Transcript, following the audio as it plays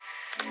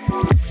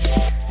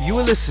You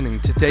are listening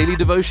to Daily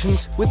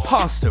Devotions with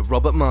Pastor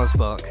Robert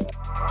Marsbach.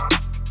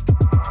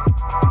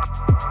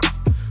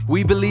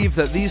 We believe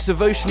that these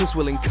devotions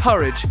will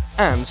encourage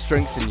and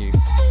strengthen you.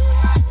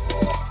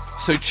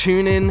 So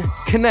tune in,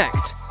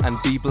 connect, and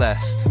be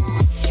blessed.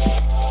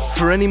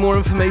 For any more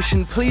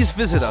information, please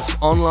visit us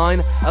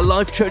online at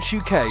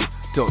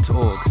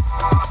lifechurchuk.org.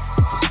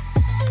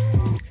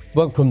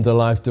 Welcome to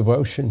Life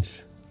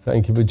Devotions.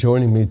 Thank you for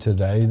joining me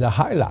today. The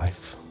High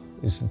Life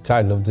is the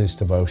title of this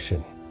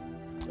devotion.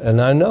 And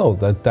I know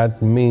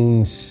that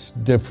means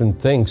different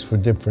things for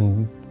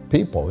different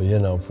people. You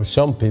know, for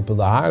some people,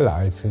 the high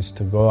life is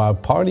to go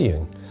out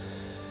partying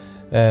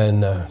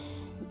and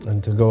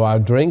to go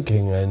out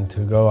drinking and to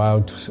go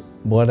out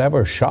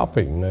whatever,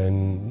 shopping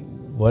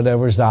and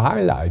whatever's the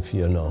high life,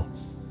 you know.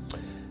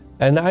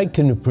 And I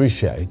can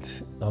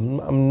appreciate,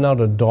 I'm not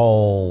a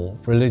dull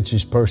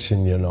religious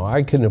person, you know.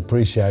 I can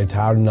appreciate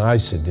how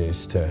nice it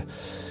is to,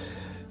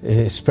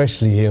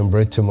 especially here in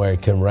Britain where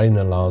it can rain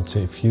a lot,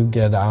 if you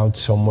get out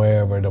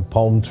somewhere where the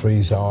palm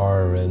trees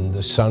are and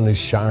the sun is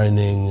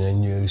shining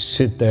and you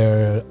sit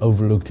there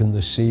overlooking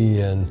the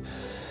sea and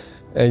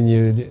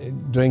you're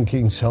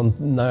drinking some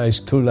nice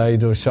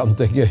Kool-Aid or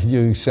something, and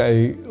you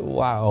say,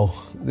 wow,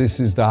 this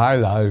is the high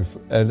life.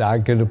 And I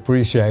can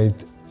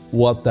appreciate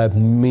what that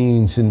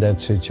means in that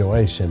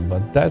situation.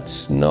 But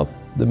that's not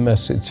the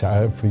message I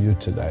have for you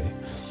today.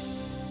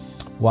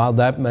 While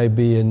that may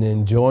be an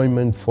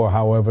enjoyment for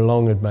however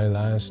long it may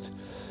last,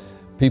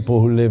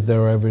 people who live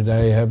there every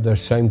day have their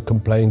same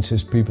complaints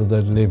as people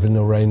that live in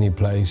a rainy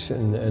place,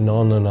 and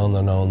on and on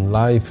and on.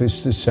 Life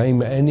is the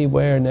same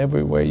anywhere and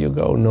everywhere you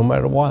go, no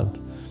matter what.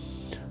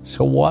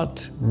 So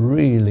what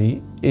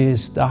really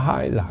is the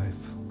high life?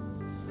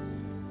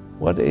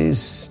 What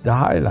is the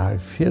high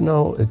life? You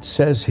know, it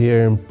says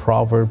here in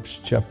Proverbs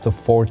chapter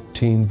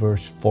 14,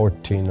 verse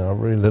 14, I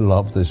really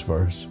love this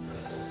verse.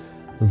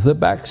 The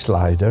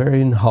backslider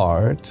in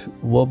heart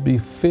will be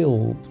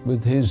filled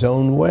with his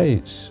own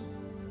ways,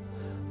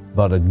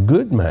 but a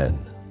good man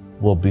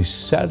will be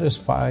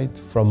satisfied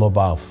from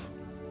above.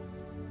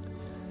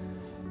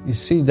 You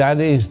see, that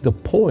is the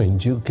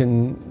point. You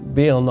can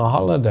be on a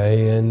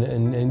holiday and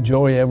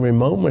enjoy every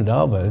moment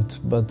of it,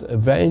 but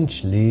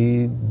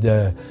eventually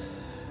the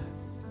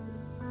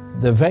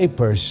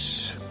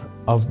vapors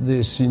of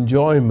this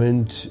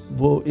enjoyment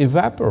will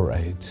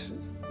evaporate.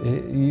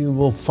 You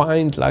will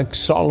find, like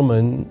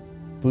Solomon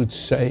would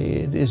say,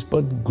 it is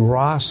but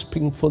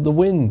grasping for the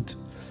wind.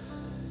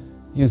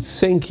 You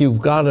think you've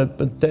got it,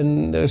 but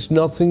then there's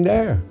nothing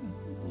there,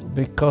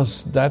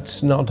 because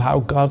that's not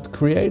how God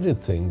created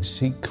things.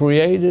 He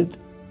created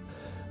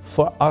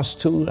for us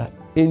to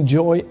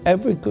enjoy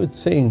every good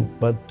thing,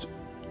 but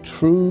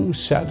true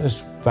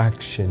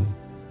satisfaction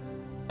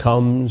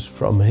comes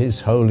from His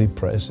holy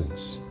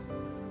presence,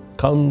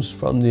 comes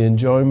from the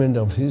enjoyment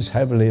of His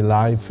heavenly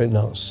life in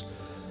us.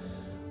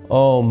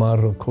 Oh,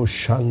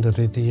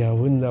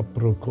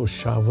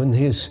 when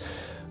His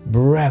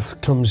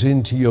breath comes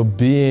into your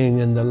being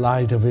and the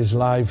light of His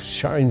life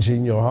shines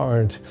in your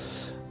heart,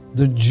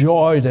 the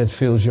joy that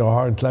fills your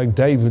heart, like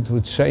David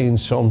would say in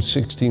Psalm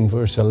 16,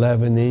 verse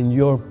 11, in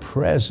your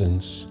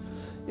presence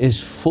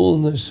is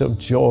fullness of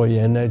joy,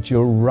 and at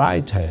your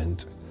right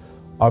hand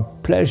are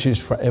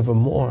pleasures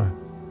forevermore.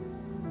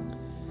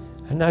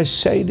 And I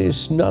say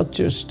this not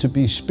just to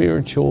be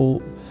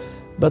spiritual,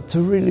 but to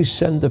really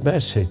send a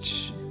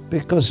message,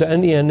 because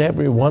any and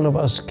every one of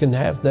us can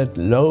have that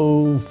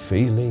low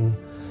feeling.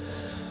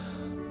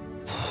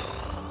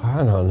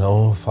 I don't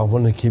know if I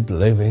want to keep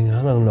living.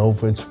 I don't know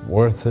if it's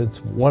worth it.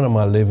 What am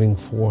I living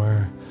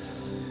for?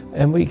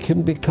 And we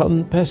can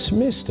become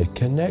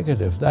pessimistic and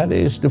negative. That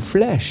is the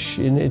flesh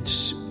in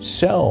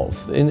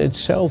itself. In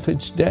itself,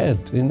 it's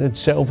dead. In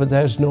itself, it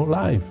has no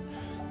life.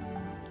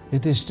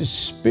 It is the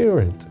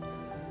Spirit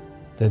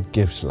that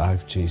gives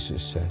life,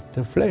 Jesus said.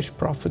 The flesh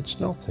profits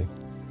nothing.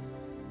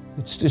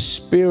 It's the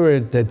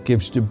Spirit that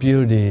gives the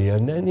beauty.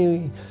 And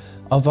any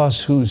of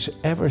us who's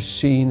ever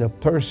seen a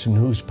person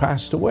who's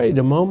passed away,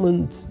 the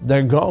moment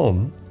they're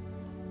gone,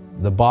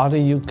 the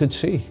body, you could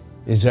see,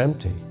 is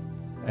empty.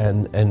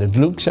 And it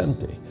looks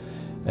empty.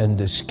 And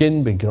the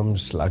skin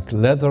becomes like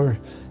leather,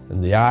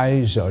 and the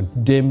eyes are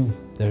dim.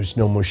 There's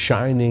no more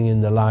shining in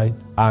the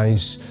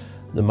eyes,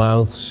 the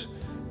mouth,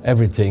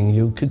 everything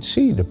you could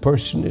see. The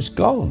person is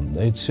gone.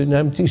 It's an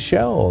empty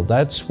shell.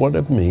 That's what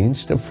it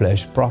means. The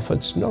flesh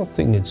profits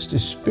nothing. It's the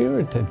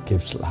Spirit that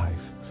gives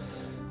life.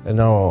 And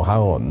oh,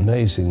 how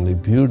amazingly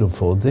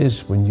beautiful it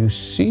is when you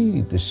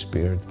see the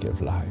Spirit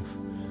give life.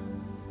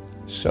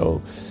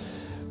 So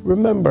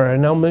remember,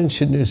 and I'll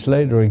mention this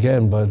later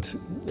again, but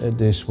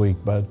this week,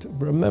 but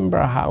remember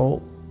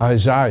how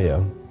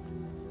Isaiah,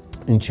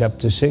 in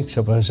chapter 6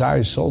 of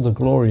Isaiah, saw the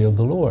glory of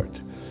the Lord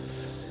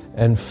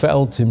and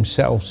felt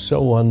himself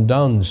so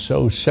undone,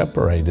 so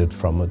separated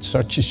from it,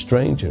 such a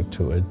stranger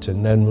to it,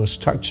 and then was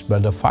touched by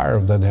the fire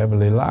of that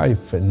heavenly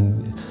life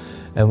and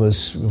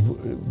was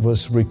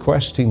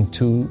requesting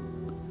to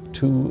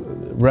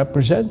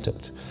represent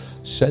it.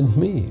 Send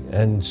me.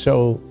 And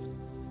so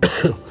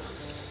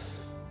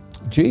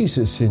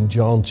Jesus in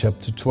John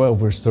chapter 12,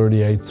 verse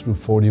 38 through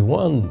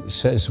 41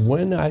 says,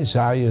 when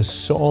Isaiah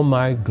saw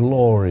my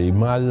glory,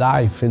 my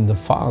life in the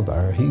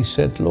Father, he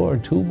said,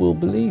 Lord, who will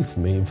believe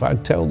me if I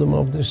tell them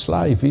of this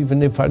life?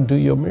 Even if I do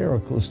your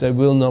miracles, they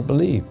will not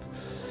believe.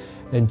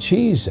 And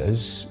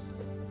Jesus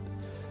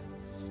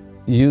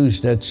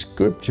used that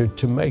scripture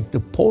to make the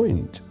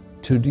point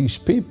to these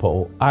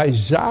people.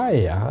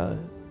 Isaiah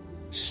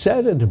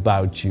said it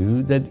about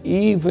you, that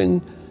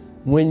even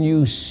when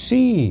you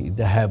see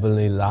the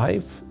heavenly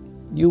life,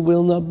 you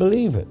will not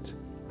believe it.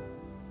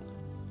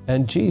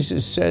 And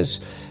Jesus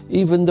says,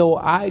 even though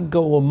I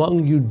go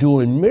among you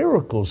doing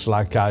miracles,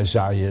 like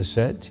Isaiah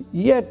said,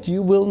 yet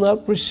you will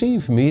not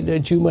receive me,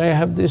 that you may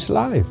have this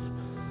life.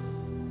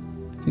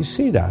 You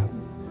see that?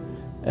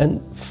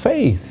 And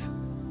faith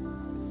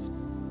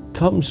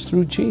comes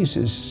through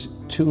Jesus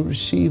to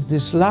receive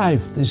this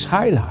life, this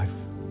high life.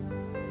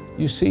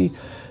 You see,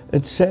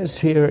 it says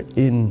here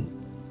in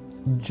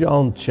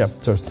John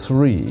chapter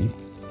 3,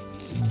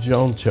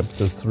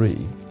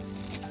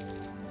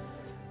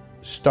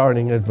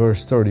 starting at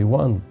verse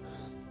 31,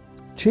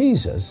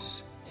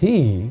 Jesus,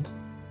 he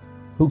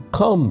who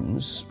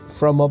comes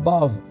from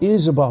above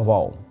is above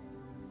all.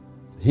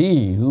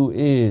 He who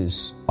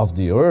is of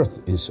the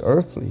earth is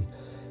earthly,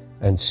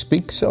 and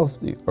speaks of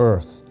the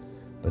earth,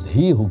 but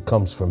he who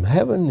comes from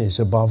heaven is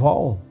above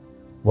all.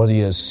 What he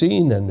has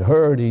seen and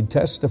heard he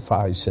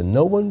testifies, and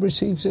no one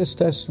receives his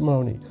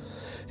testimony.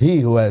 He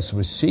who has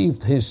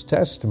received his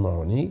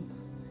testimony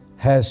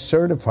has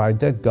certified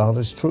that God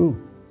is true.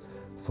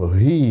 For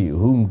he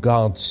whom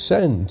God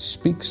sent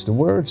speaks the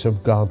words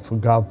of God, for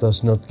God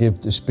does not give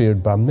the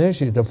Spirit by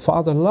measure. The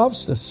Father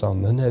loves the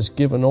Son and has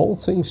given all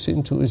things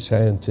into his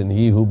hand, and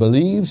he who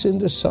believes in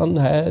the Son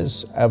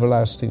has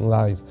everlasting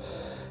life.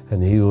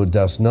 And he who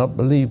does not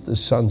believe the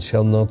Son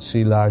shall not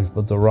see life,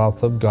 but the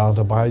wrath of God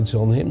abides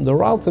on him. The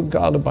wrath of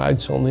God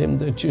abides on him,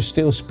 that you're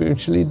still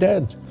spiritually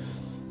dead.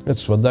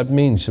 That's what that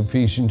means.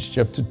 Ephesians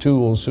chapter 2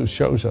 also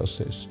shows us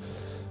this.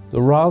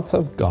 The wrath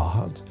of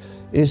God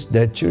is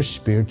that you're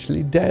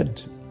spiritually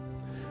dead.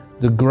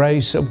 The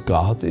grace of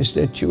God is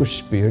that you're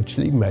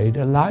spiritually made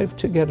alive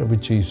together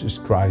with Jesus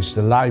Christ.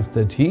 The life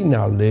that he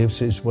now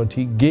lives is what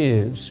he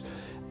gives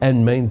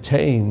and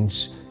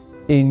maintains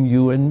in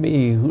you and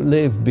me, who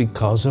live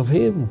because of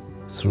him,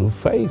 through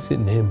faith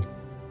in him.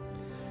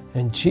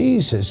 And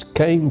Jesus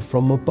came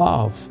from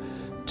above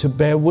to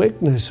bear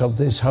witness of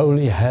this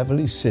holy,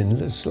 heavenly,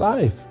 sinless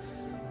life.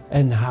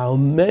 And how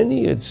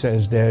many, it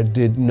says there,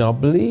 did not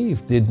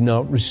believe, did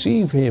not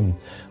receive him.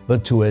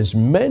 But to as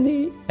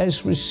many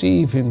as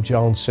receive him,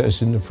 John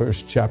says in the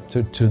first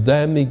chapter, to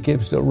them he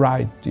gives the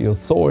right, the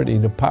authority,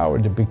 the power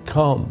to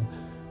become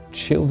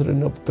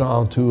children of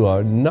God, who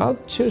are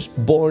not just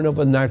born of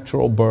a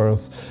natural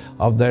birth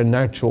of their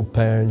natural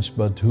parents,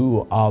 but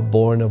who are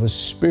born of a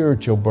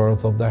spiritual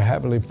birth of their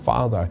Heavenly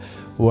Father,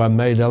 who are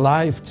made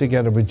alive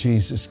together with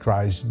Jesus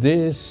Christ.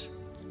 This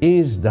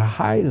is the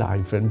high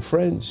life. And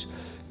friends,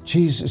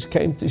 Jesus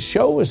came to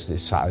show us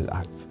this high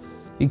life.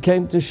 He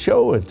came to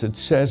show it. It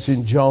says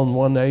in John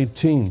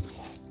 1:18,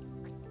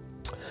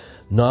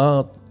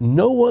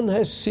 no one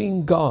has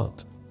seen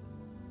God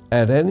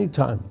at any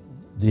time.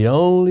 The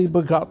only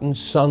begotten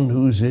Son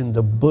who's in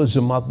the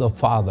bosom of the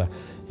Father,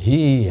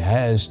 he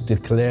has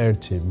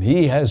declared him.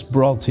 He has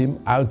brought him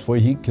out where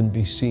he can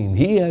be seen.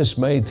 He has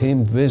made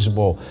him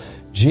visible.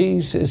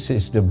 Jesus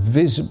is the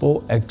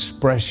visible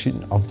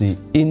expression of the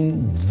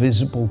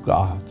invisible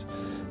God.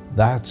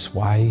 That's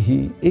why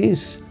he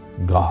is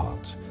God,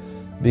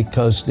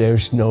 because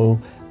there's no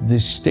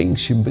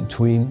distinction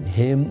between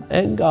him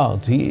and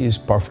God. He is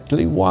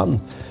perfectly one.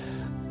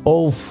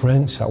 Oh,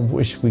 friends, I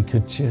wish we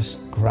could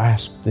just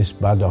grasp this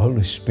by the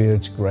Holy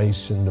Spirit's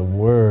grace and the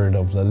Word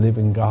of the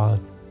living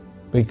God,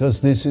 because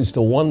this is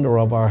the wonder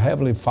of our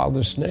Heavenly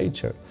Father's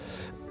nature,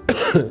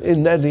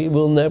 in that he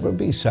will never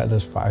be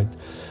satisfied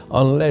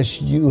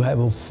unless you have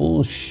a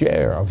full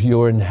share of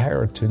your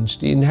inheritance.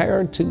 The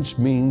inheritance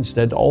means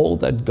that all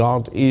that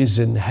God is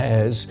and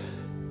has,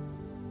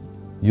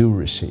 you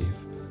receive,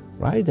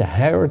 right? The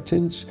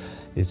inheritance,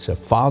 it's a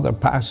father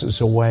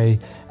passes away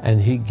and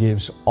he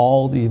gives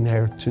all the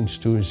inheritance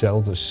to his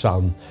eldest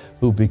son,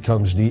 who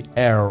becomes the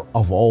heir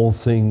of all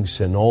things,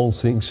 and all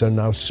things are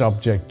now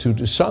subject to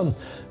the Son.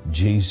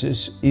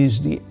 Jesus is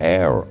the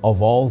heir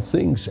of all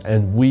things,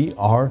 and we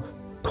are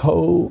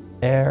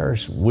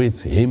co-heirs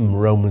with him,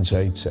 Romans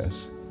 8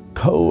 says.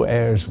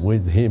 Co-heirs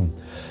with him.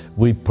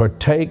 We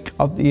partake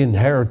of the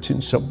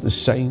inheritance of the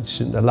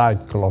saints in the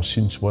light,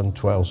 Colossians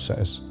 1:12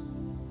 says.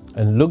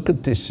 And look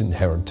at this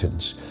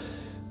inheritance.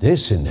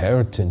 This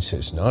inheritance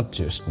is not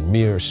just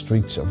mere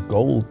streets of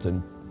gold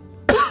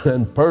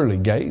and pearly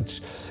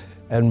gates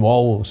and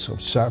walls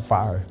of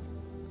sapphire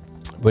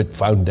with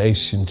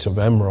foundations of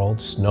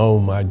emeralds. No,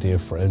 my dear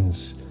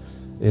friends,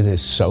 it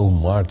is so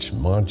much,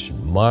 much,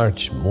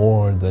 much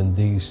more than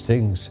these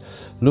things.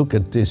 Look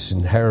at this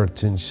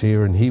inheritance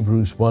here in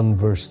Hebrews 1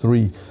 verse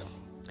 3.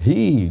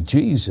 He,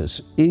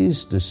 Jesus,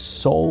 is the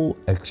sole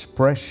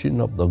expression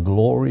of the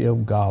glory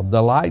of God,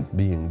 the light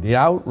being, the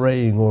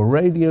outraying or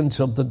radiance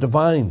of the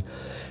divine.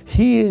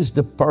 He is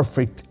the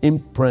perfect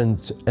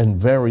imprint and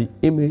very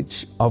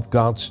image of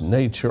God's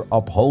nature,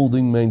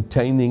 upholding,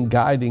 maintaining,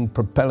 guiding,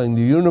 propelling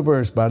the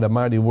universe by the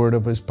mighty word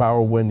of his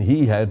power, when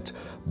he had,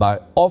 by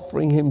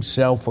offering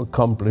himself,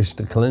 accomplished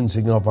the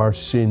cleansing of our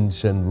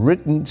sins and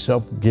riddance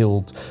of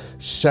guilt,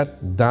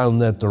 sat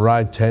down at the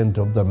right hand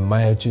of the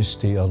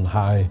Majesty on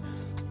high.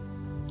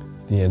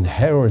 The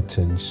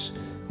inheritance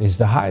is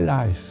the high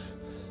life,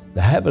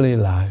 the heavenly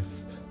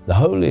life, the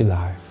holy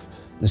life,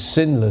 the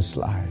sinless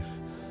life,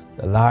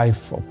 the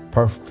life of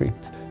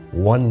perfect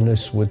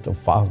oneness with the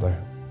Father,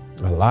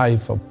 a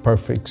life of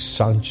perfect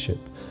sonship,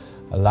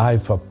 a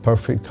life of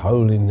perfect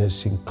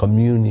holiness in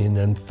communion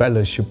and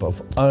fellowship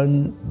of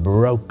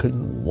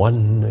unbroken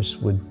oneness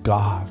with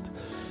God.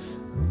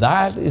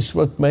 That is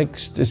what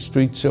makes the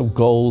streets of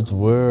gold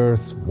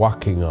worth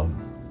walking on.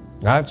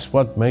 That's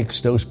what makes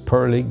those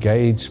pearly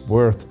gates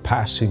worth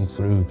passing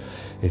through.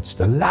 It's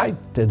the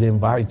light that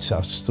invites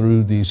us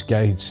through these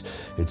gates.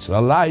 It's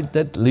the light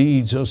that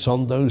leads us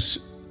on those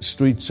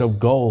streets of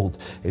gold.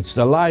 It's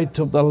the light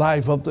of the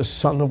life of the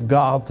Son of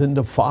God and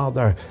the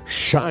Father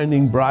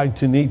shining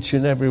bright in each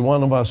and every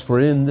one of us. For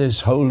in this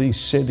holy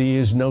city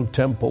is no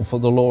temple, for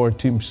the Lord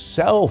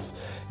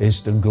himself is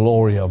the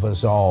glory of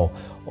us all.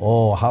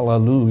 Oh,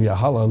 hallelujah,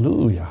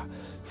 hallelujah.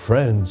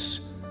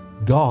 Friends,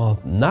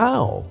 God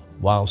now,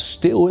 while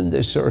still in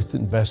this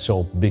earthen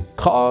vessel,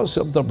 because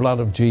of the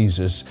blood of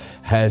Jesus,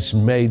 has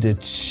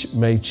made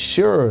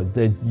sure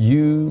that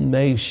you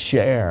may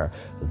share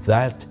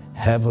that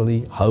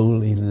heavenly,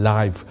 holy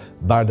life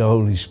by the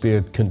Holy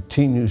Spirit,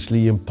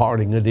 continuously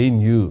imparting it in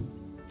you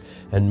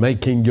and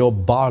making your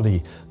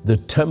body the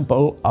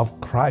temple of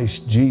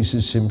Christ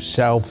Jesus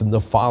himself and the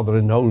Father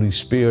and Holy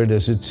Spirit,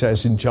 as it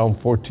says in John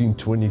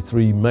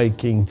 14:23,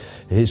 making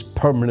his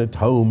permanent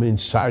home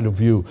inside of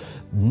you,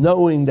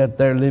 knowing that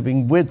they're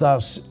living with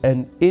us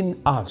and in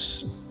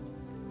us.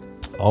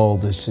 Oh,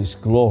 this is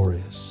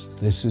glorious.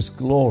 This is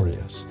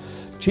glorious.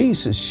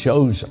 Jesus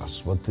shows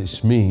us what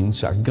this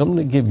means. I'm going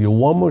to give you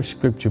one more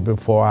scripture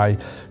before I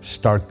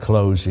start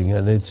closing,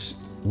 and it's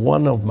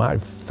one of my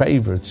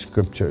favorite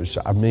scriptures.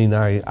 I mean,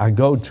 I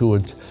go to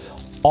it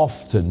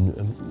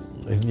often.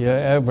 If you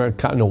ever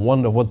kind of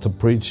wonder what to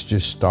preach,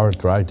 just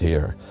start right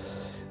here.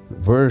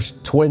 Verse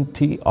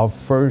 20 of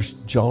 1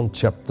 John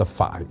chapter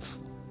 5.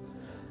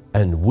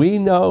 And we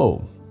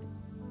know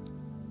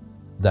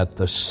that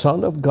the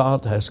Son of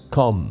God has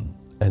come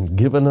and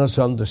given us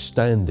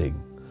understanding,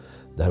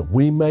 that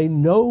we may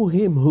know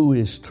him who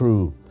is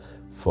true.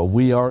 For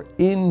we are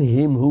in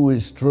him who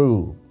is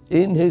true,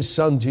 in his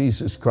Son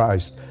Jesus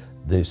Christ.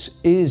 This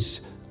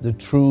is the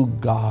true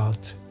God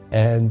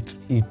and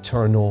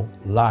eternal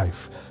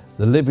life.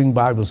 The Living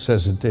Bible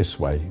says it this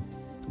way.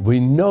 We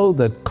know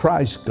that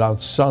Christ,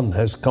 God's Son,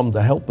 has come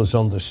to help us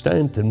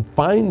understand and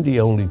find the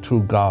only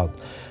true God.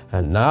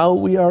 And now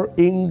we are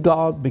in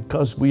God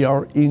because we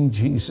are in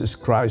Jesus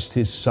Christ,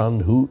 his Son,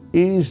 who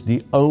is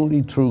the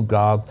only true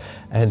God,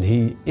 and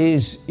he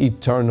is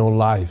eternal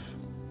life.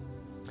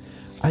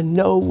 I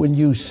know when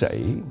you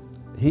say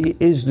he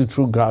is the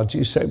true God,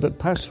 you say, but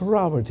Pastor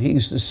Robert,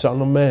 he's the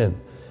Son of Man.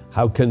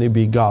 How can he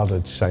be God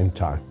at the same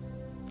time?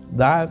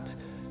 That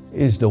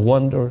is the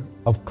wonder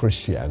of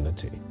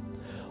Christianity.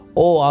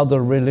 All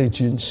other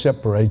religions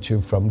separate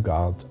you from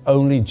God.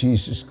 Only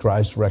Jesus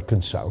Christ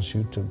reconciles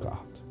you to God.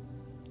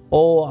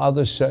 All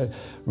other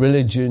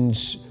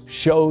religions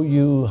show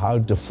you how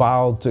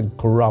defiled and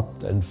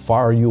corrupt and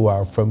far you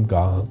are from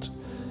God.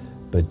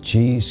 But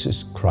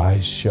Jesus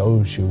Christ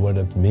shows you what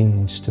it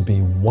means to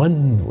be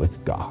one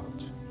with God,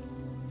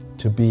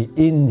 to be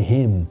in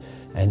him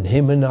and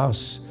him in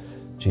us.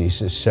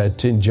 Jesus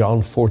said in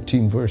John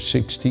 14, verse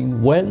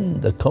 16, when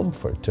the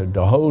Comforter,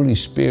 the Holy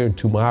Spirit,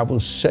 whom I will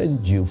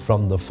send you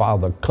from the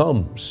Father,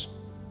 comes,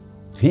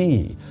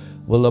 he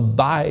will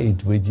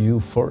abide with you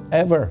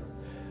forever.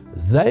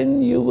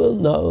 Then you will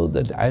know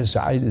that as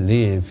I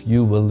live,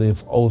 you will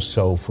live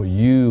also. For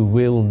you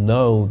will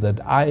know that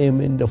I am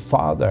in the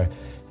Father,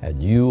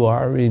 and you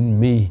are in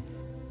me,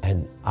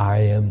 and I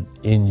am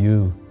in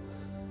you.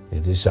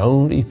 It is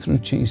only through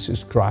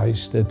Jesus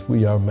Christ that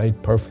we are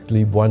made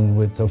perfectly one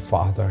with the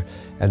Father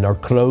and are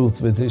clothed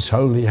with his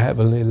holy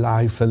heavenly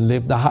life and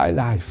live the high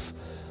life.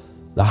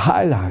 The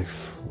high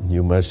life.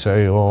 You may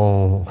say,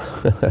 oh,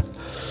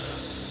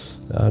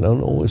 I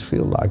don't always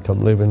feel like I'm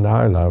living the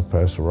high life,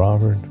 Pastor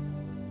Robert.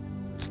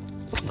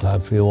 I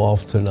feel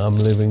often I'm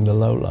living the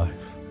low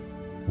life.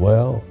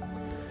 Well,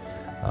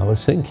 I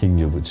was thinking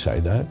you would say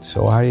that,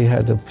 so I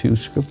had a few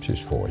scriptures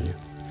for you.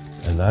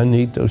 And I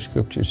need those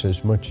scriptures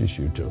as much as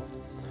you do.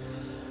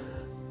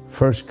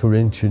 1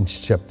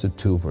 Corinthians chapter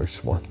 2,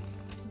 verse 1.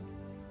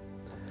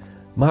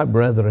 My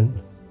brethren,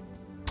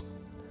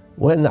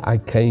 when I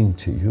came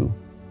to you,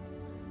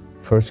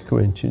 1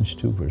 Corinthians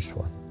 2, verse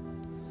 1.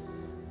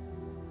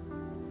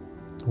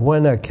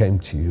 When I came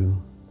to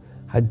you,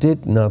 I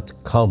did not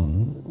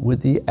come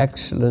with the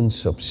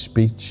excellence of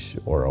speech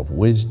or of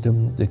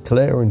wisdom,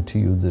 declaring to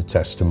you the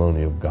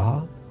testimony of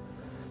God.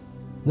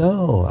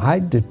 No, I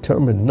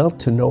determined not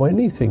to know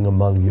anything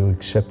among you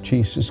except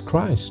Jesus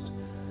Christ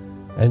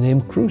and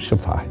Him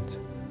crucified.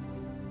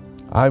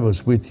 I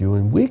was with you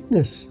in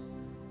weakness,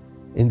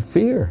 in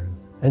fear,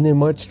 and in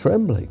much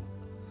trembling.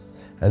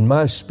 And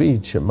my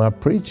speech and my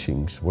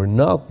preachings were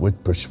not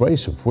with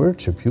persuasive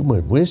words of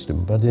human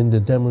wisdom, but in the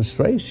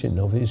demonstration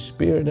of His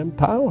Spirit and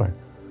power.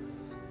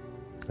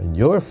 And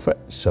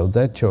so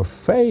that your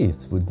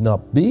faith would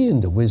not be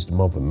in the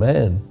wisdom of a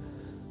man,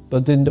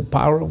 but in the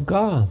power of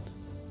God.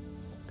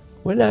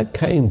 When I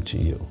came to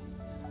you,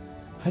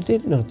 I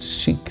did not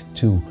seek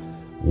to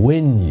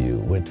win you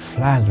with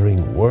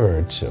flattering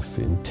words of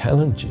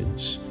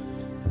intelligence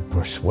and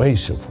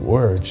persuasive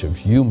words of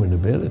human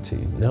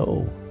ability.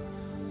 No.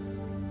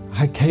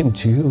 I came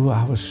to you,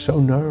 I was so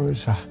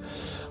nervous,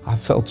 I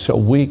felt so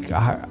weak,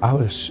 I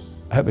was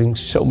having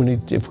so many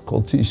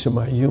difficulties in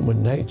my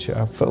human nature,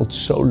 I felt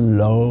so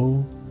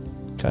low.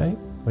 Okay,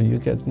 are you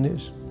getting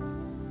this?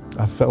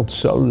 I felt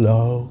so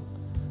low,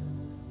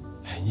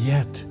 and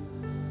yet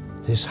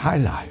this high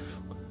life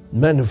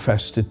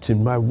manifested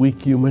in my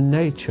weak human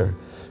nature,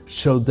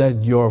 so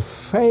that your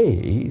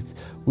faith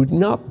would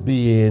not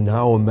be in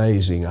how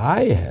amazing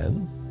I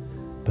am,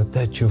 but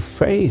that your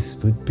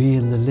faith would be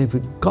in the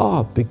living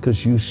God,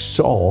 because you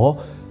saw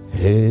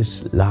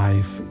His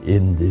life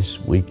in this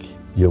weak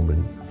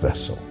human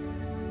vessel.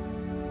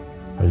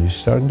 Are you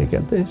starting to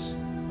get this?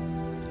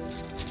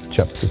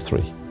 Chapter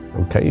 3,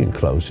 okay, in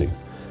closing,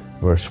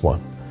 verse 1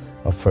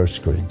 of 1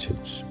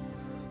 Corinthians.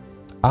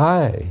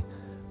 I,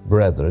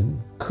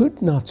 brethren,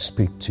 could not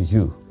speak to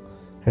you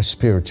as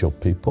spiritual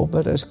people,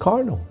 but as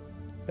carnal,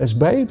 as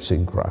babes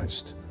in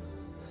Christ.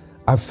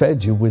 I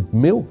fed you with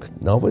milk,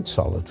 not with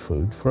solid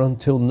food, for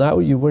until now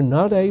you were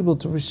not able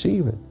to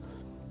receive it.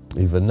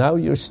 Even now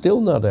you're still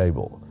not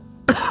able,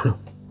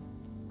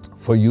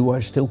 for you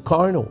are still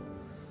carnal.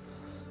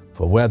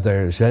 For where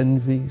there is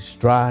envy,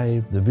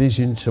 strife,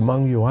 divisions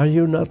among you, are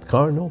you not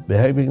carnal,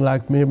 behaving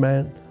like mere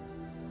men?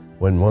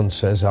 When one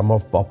says, I'm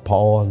of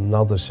Paul, and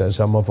another says,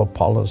 I'm of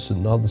Apollos, and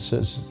another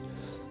says,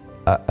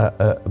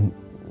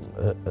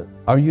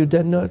 are you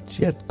then not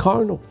yet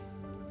carnal?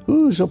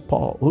 Who's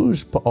Paul?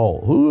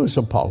 Who's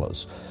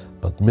Apollos?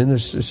 But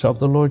ministers of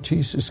the Lord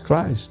Jesus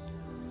Christ.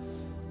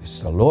 It's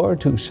the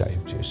Lord who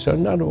saved you. So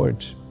in other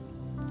words,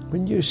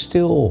 when you're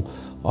still,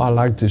 I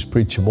like this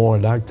preacher more, I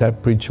like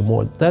that preacher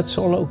more, that's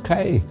all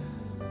okay.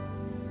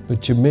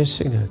 But you're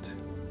missing it.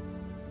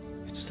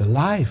 It's the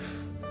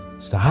life.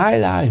 It's the high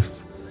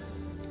life.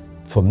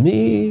 For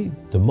me,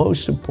 the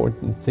most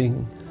important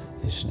thing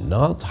is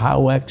not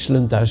how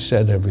excellent I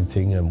said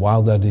everything, and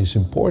while that is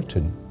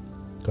important,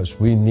 because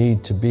we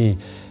need to be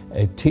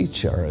a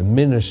teacher, a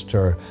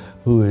minister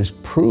who is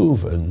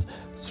proven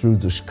through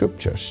the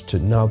scriptures to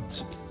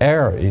not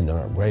err in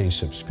our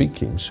ways of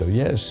speaking. So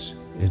yes,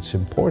 it's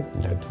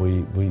important that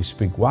we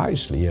speak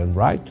wisely and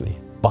rightly.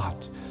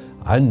 But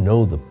I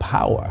know the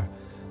power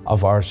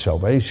of our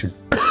salvation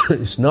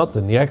is not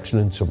in the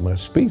excellence of my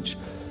speech,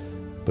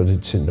 but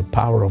it's in the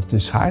power of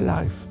this high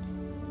life.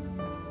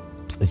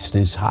 It's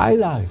this high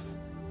life.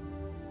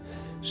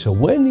 So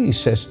when He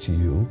says to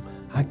you,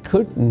 I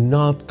could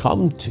not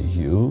come to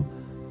you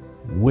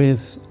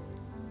with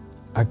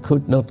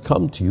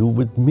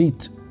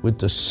meat, with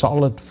the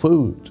solid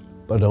food,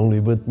 but only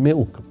with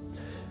milk.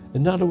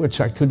 In other words,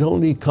 I could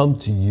only come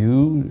to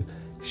you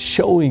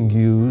showing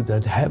you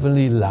that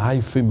heavenly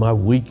life in my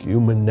weak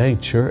human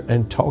nature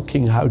and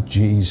talking how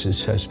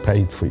Jesus has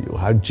paid for you,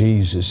 how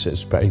Jesus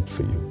has paid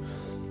for you.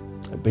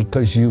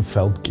 Because you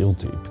felt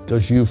guilty,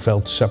 because you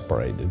felt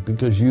separated,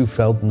 because you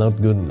felt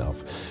not good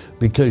enough,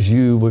 because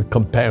you were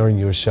comparing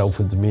yourself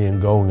with me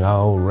and going,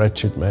 how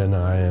wretched man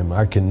I am,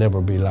 I can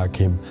never be like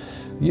him.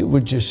 You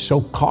were just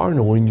so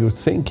carnal in your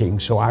thinking,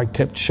 so I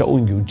kept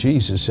showing you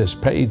Jesus has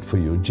paid for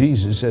you.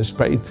 Jesus has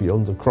paid for you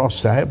on the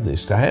cross to have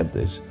this, to have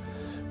this.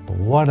 But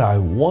what I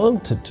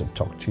wanted to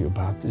talk to you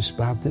about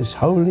this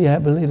holy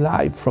heavenly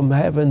life from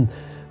heaven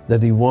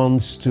that He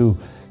wants to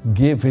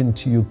give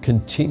into you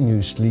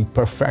continuously,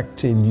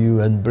 perfect in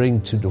you, and bring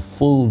to the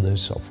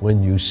fullness of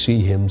when you see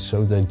Him,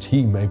 so that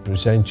He may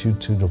present you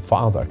to the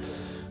Father,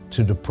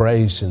 to the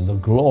praise and the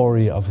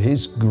glory of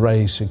His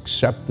grace,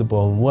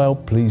 acceptable and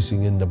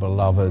well-pleasing in the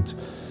Beloved.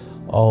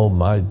 Oh,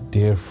 my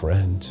dear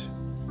friend,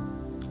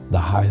 the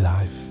high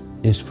life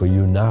is for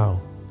you now,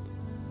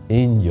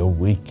 in your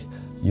weak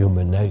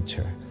human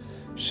nature,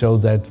 so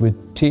that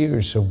with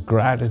tears of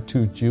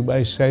gratitude you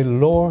may say,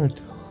 Lord,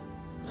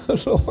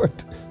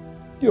 Lord,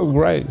 your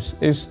grace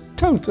is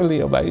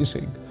totally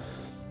amazing.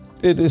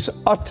 It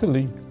is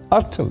utterly,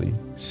 utterly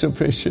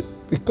sufficient,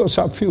 because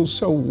I feel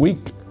so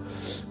weak.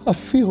 I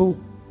feel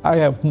I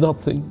have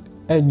nothing,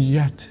 and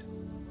yet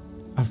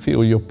I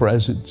feel your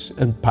presence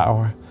and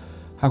power.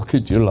 How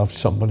could you love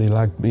somebody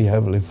like me,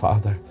 Heavenly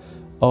Father?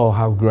 Oh,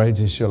 how great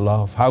is your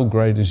love. How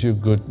great is your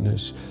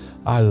goodness.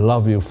 I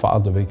love you,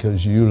 Father,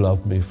 because you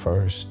loved me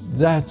first.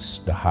 That's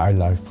the high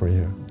life for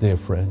you, dear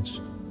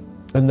friends.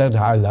 And that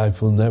high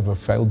life will never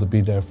fail to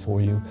be there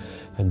for you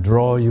and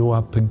draw you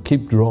up and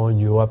keep drawing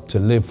you up to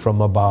live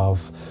from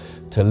above,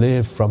 to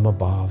live from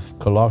above.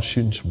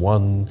 Colossians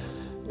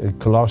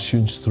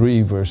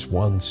 3 verse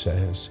 1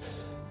 says,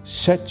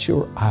 set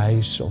your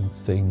eyes on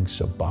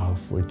things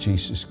above where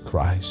Jesus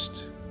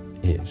Christ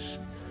is.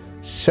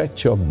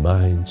 Set your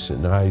minds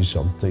and eyes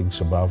on things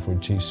above where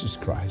Jesus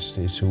Christ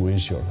is, who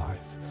is your life.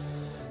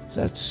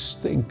 Let's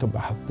think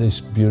about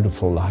this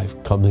beautiful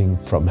life coming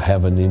from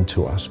heaven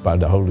into us by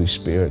the Holy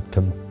Spirit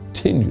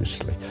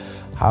continuously.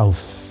 How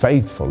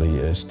faithful He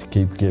is to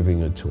keep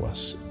giving it to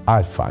us.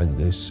 I find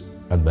this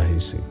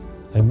amazing.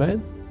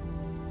 Amen?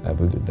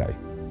 Have a good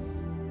day.